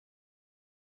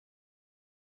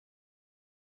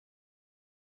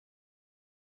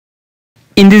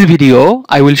In this video,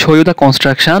 I will show you the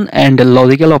construction and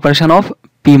logical operation of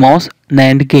PMOS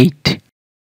NAND gate.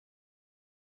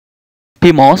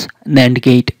 PMOS NAND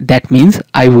gate, that means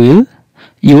I will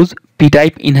use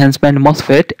P-type enhancement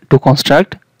Mosfet to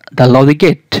construct the logic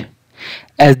gate.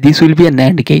 As this will be a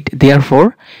NAND gate,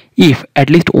 therefore, if at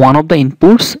least one of the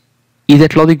inputs is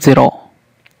at logic 0,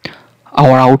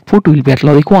 our output will be at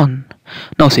logic 1.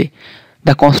 Now see,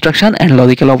 the construction and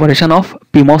logical operation of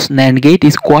PMOS NAND gate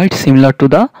is quite similar to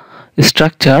the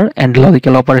structure and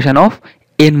logical operation of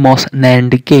NMOS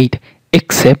NAND gate,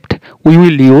 except we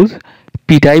will use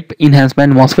P-type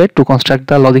enhancement MOSFET to construct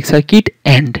the logic circuit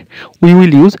and we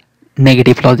will use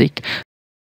negative logic.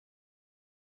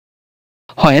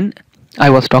 When I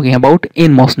was talking about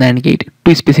NMOS NAND gate,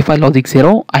 to specify logic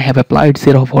 0, I have applied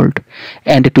 0 volt,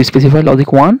 and to specify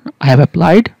logic 1, I have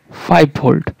applied 5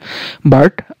 volt.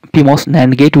 But PMOS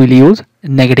NAND gate will use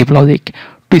negative logic.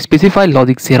 To specify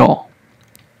logic 0,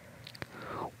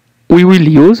 we will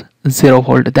use 0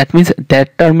 volt. That means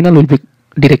that terminal will be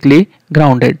directly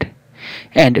grounded.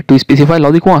 And to specify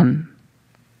logic 1,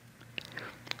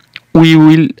 we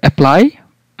will apply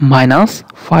minus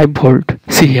 5 volt.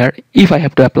 See here, if I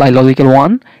have to apply logical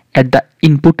 1 at the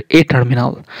input A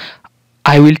terminal,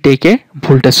 I will take a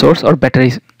voltage source or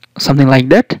battery, something like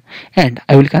that, and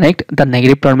I will connect the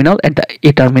negative terminal at the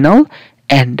A terminal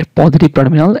and positive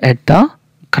terminal at the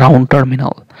ground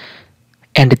terminal,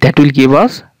 and that will give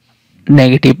us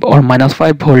negative or minus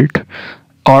 5 volt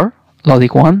or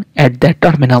logic 1 at that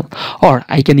terminal. Or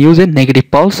I can use a negative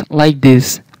pulse like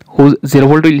this, whose 0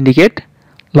 volt will indicate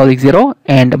logic 0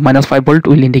 and minus 5 volt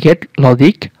will indicate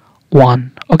logic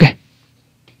 1. Okay,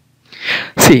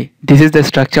 see, this is the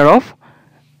structure of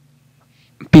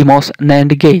PMOS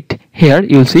NAND gate. Here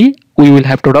you will see we will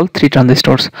have total 3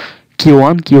 transistors,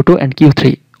 Q1, Q2 and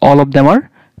Q3. All of them are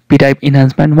P-type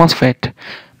enhancement MOSFET.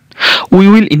 We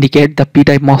will indicate the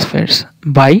P-type MOSFETs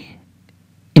by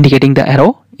indicating the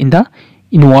arrow in the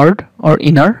inward or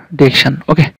inner direction.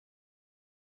 Okay,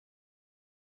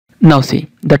 now see,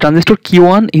 the transistor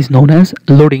Q1 is known as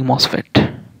loading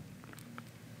MOSFET,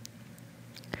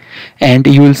 and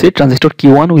you will see transistor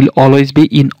Q1 will always be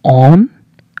in on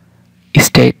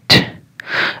state.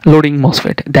 Loading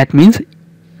MOSFET, that means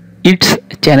its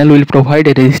channel will provide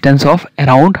a resistance of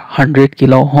around 100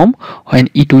 kilo ohm when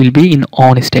it will be in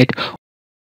on state.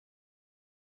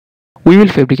 We will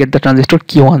fabricate the transistor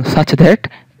Q1 such that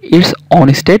its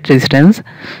on state resistance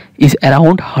is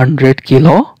around 100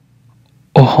 kilo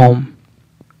ohm.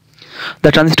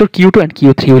 The transistor Q2 and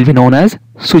Q3 will be known as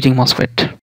switching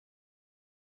MOSFET.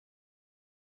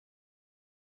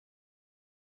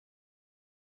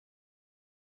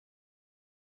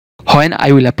 When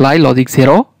I will apply logic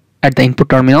 0 at the input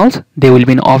terminals, they will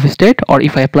be in off state, or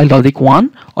if I apply logic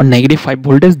 1 or negative 5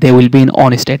 voltage, they will be in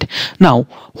on state. Now,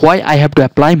 why I have to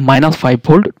apply minus 5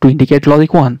 volt to indicate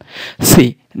logic 1?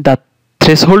 See, the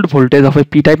threshold voltage of a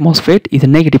P-type MOSFET is a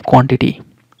negative quantity,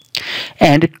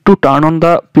 and to turn on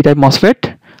the P-type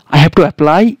MOSFET, I have to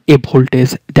apply a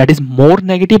voltage that is more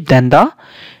negative than the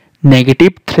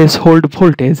negative threshold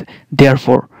voltage.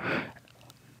 Therefore,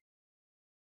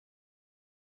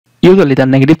 usually the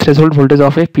negative threshold voltage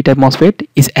of a P-type MOSFET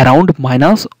is around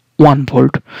minus 1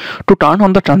 volt. To turn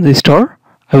on the transistor,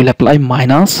 I will apply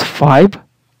minus 5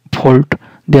 volt.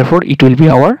 Therefore, it will be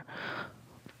our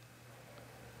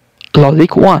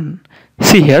logic 1.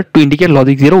 See here, to indicate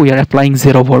logic 0, we are applying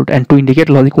 0 volt, and to indicate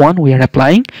logic 1, we are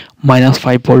applying minus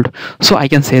 5 volt. So I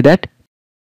can say that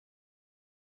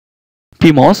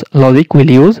PMOS logic will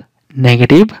use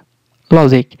negative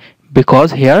logic,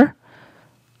 because here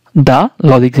the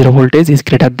logic 0 voltage is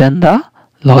greater than the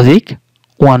logic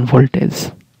 1 voltage.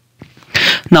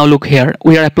 Now look here,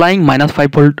 we are applying minus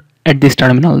 5 volt at this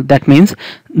terminal. That means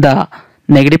the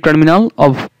negative terminal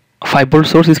of 5 volt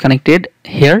source is connected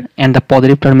here and the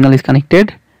positive terminal is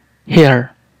connected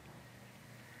here.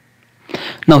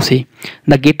 Now see,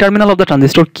 the gate terminal of the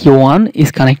transistor Q1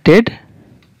 is connected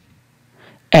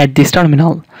at this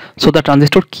terminal. So the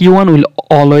transistor Q1 will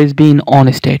always be in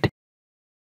on state.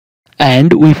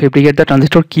 And we fabricate the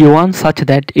transistor Q1 such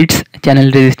that its channel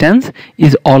resistance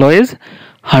is always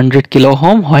 100 kilo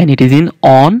ohm when it is in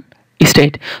on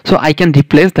state. So I can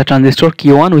replace the transistor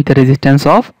Q1 with a resistance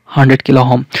of 100 kilo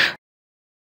ohm.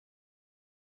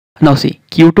 Now see,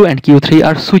 Q2 and Q3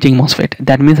 are switching MOSFET.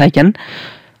 That means I can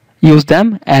use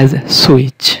them as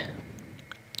switch.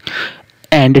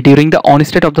 And during the on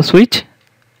state of the switch,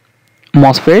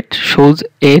 MOSFET shows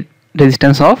a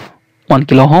resistance of 1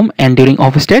 kilo ohm, and during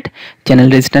off state, channel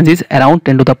resistance is around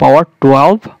 10 to the power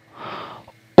 12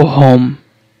 ohm.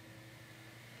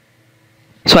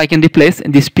 So I can replace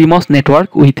this PMOS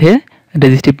network with a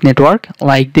resistive network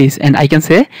like this, and I can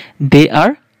say they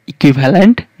are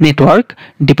equivalent network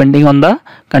depending on the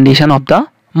condition of the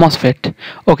MOSFET.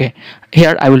 Okay,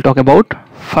 here I will talk about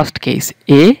first case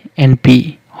A and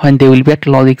B when they will be at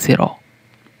logic 0.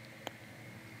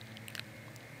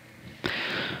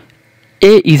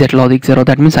 A is at logic 0,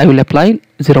 that means I will apply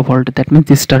 0 volt, that means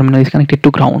this terminal is connected to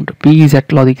ground. B is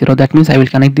at logic 0, that means I will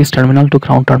connect this terminal to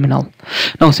ground terminal.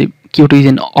 Now see, Q2 is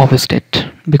in off state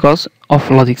because of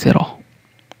logic 0.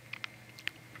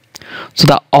 So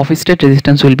the off state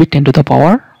resistance will be 10 to the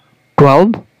power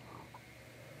 12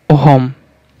 ohm.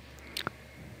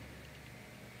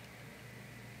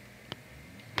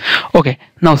 Okay,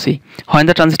 now see, when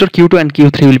the transistor Q2 and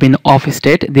Q3 will be in off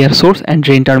state, their source and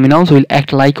drain terminals will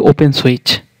act like open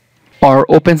switch or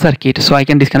open circuit. So I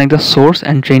can disconnect the source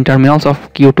and drain terminals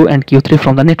of Q2 and Q3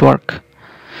 from the network.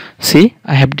 See,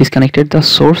 I have disconnected the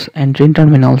source and drain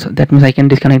terminals. That means I can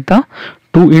disconnect the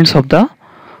two ends of the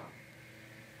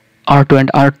R2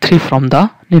 and R3 from the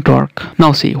network.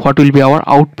 Now see, what will be our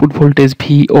output voltage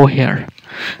VO here.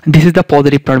 This is the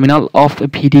positive terminal of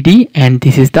VDD and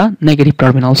this is the negative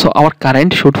terminal. So our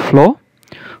current should flow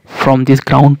from this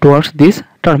ground towards this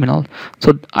terminal.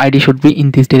 So ID should be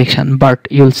in this direction, but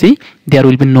you will see there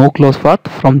will be no close path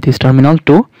from this terminal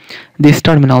to this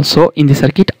terminal. So in the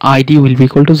circuit ID will be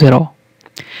equal to 0.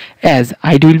 As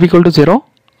ID will be equal to 0,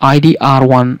 ID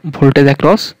R1 voltage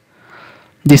across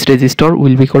this resistor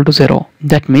will be equal to 0.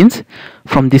 That means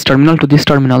from this terminal to this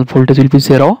terminal voltage will be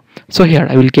 0. So here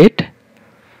I will get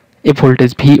a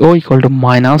voltage VO equal to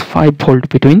minus 5 volt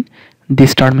between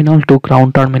this terminal to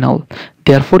ground terminal.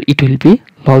 Therefore it will be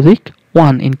logic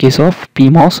 1 in case of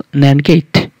PMOS NAND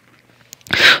gate.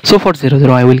 So for 0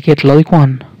 0 I will get logic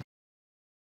 1.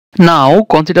 Now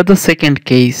consider the second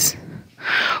case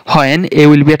when A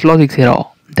will be at logic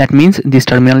 0. That means this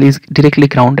terminal is directly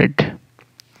grounded.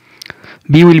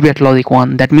 B will be at logic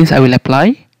 1. That means I will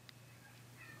apply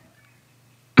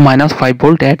minus 5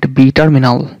 volt at B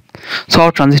terminal. So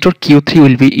our transistor Q3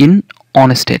 will be in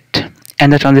on state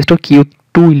and the transistor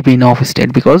Q2 will be in off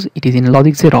state because it is in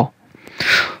logic 0.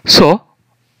 So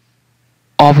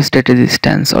off state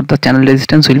resistance or the channel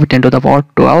resistance will be 10 to the power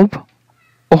 12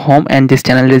 ohm and this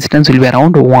channel resistance will be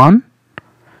around 1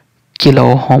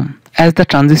 kilo ohm. As the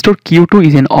transistor Q2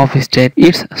 is in off state,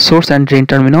 its source and drain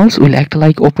terminals will act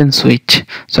like open switch.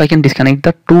 So I can disconnect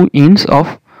the two ends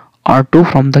of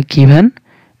R2 from the given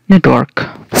network.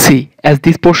 See, as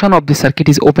this portion of the circuit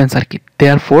is open circuit,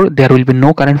 therefore there will be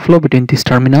no current flow between this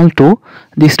terminal to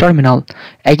this terminal.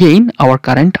 Again our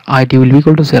current ID will be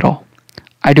equal to 0.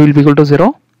 ID will be equal to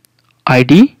 0.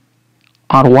 ID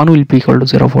R1 will be equal to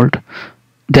 0 volt.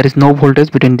 There is no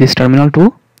voltage between this terminal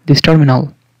to this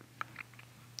terminal.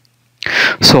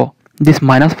 So this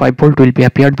minus 5 volt will be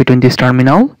appeared between this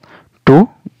terminal to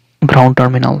ground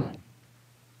terminal.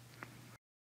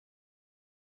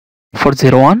 For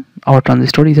 0 1 our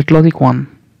transistor is at logic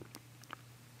 1.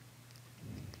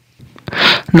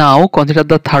 Now consider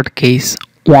the third case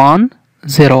 1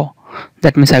 0.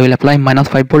 That means I will apply minus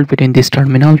 5 volt between this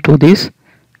terminal to this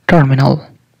terminal.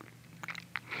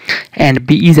 And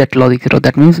B is at logic 0.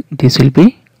 That means this will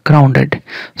be grounded.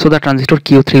 So the transistor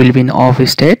Q3 will be in off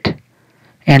state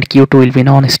and Q2 will be in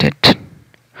on state.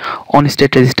 On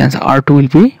state resistance R2 will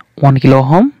be 1 kilo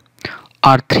ohm.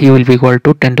 R3 will be equal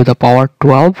to 10 to the power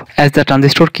 12. As the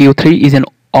transistor Q3 is in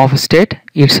off state,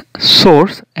 its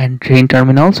source and drain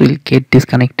terminals will get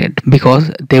disconnected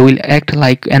because they will act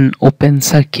like an open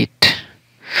circuit.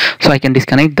 So I can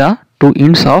disconnect the two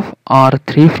ends of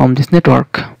R3 from this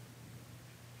network.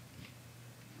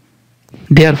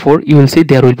 Therefore you will see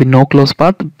there will be no close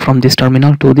path from this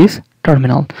terminal to this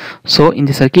terminal. So in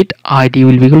the circuit ID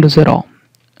will be equal to 0.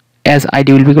 As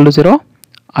ID will be equal to 0,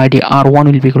 ID R1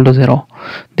 will be equal to 0.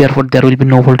 Therefore there will be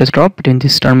no voltage drop between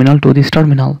this terminal to this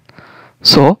terminal.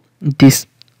 So this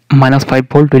minus 5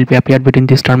 volt will be appeared between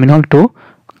this terminal to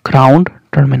ground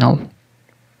terminal.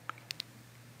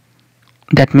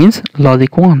 That means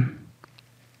logic 1.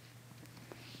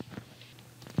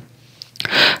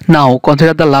 Now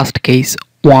consider the last case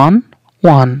 1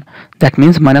 1. That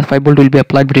means minus 5 volt will be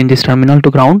applied between this terminal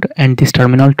to ground and this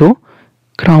terminal to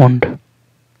ground.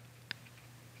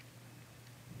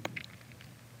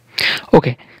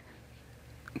 Okay,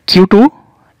 Q2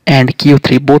 and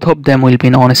Q3 both of them will be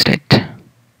in on state.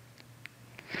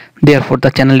 Therefore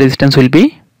the channel resistance will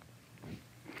be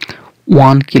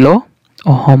 1 kilo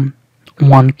ohm.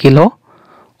 1 kilo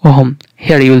ohm.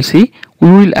 Here you will see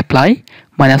we will apply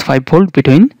minus 5 volt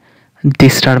between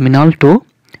this terminal to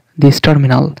this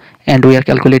terminal and we are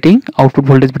calculating output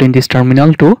voltage between this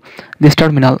terminal to this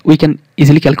terminal. We can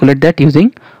easily calculate that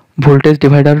using voltage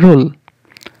divider rule.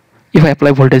 if I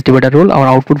apply voltage divider rule, our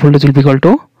output voltage will be equal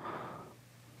to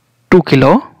 2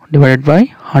 kilo divided by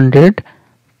 100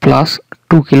 plus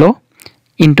 2 kilo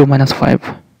into minus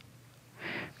 5.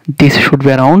 This should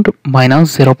be around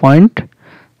minus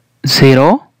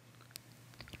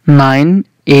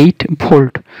 0.098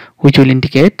 volt, which will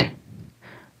indicate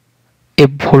a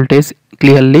voltage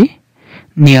clearly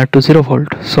near to 0 volt.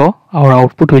 So our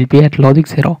output will be at logic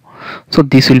 0. So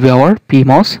this will be our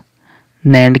PMOS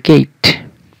NAND gate.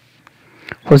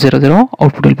 For 0 0,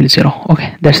 output will be 0.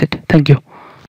 Okay, that's it. Thank you.